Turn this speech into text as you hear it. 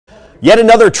Yet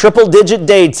another triple-digit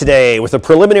day today with a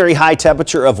preliminary high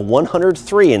temperature of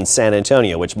 103 in San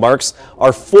Antonio, which marks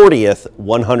our 40th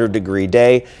 100-degree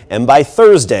day. And by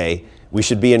Thursday, we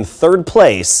should be in third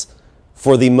place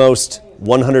for the most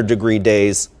 100-degree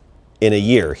days in a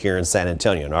year here in San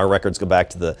Antonio. And our records go back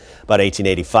to about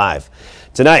 1885.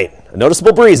 Tonight, a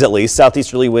noticeable breeze at least,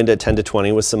 southeasterly wind at 10 to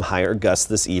 20 with some higher gusts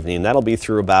this evening. That'll be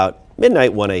through about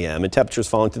midnight 1 a.m. and temperatures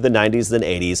falling through the 90s then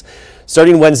 80s.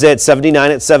 Starting Wednesday at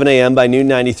 79 at 7 a.m. by noon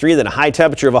 93, then a high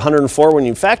temperature of 104. When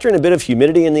you factor in a bit of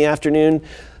humidity in the afternoon,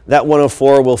 that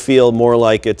 104 will feel more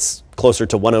like it's closer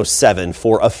to 107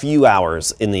 for a few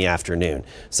hours in the afternoon.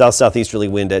 South-southeasterly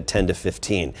wind at 10 to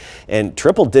 15. And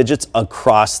triple digits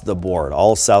across the board.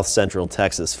 All south-central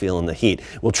Texas feeling the heat.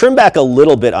 We'll trim back a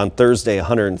little bit on Thursday,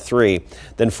 103.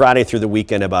 Then Friday through the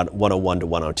weekend about 101 to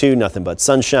 102. Nothing but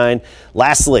sunshine.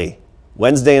 Lastly,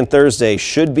 Wednesday and Thursday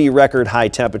should be record high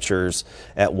temperatures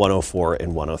at 104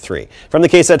 and 103. From the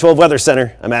KSAT 12 Weather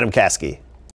Center, I'm Adam Caskey.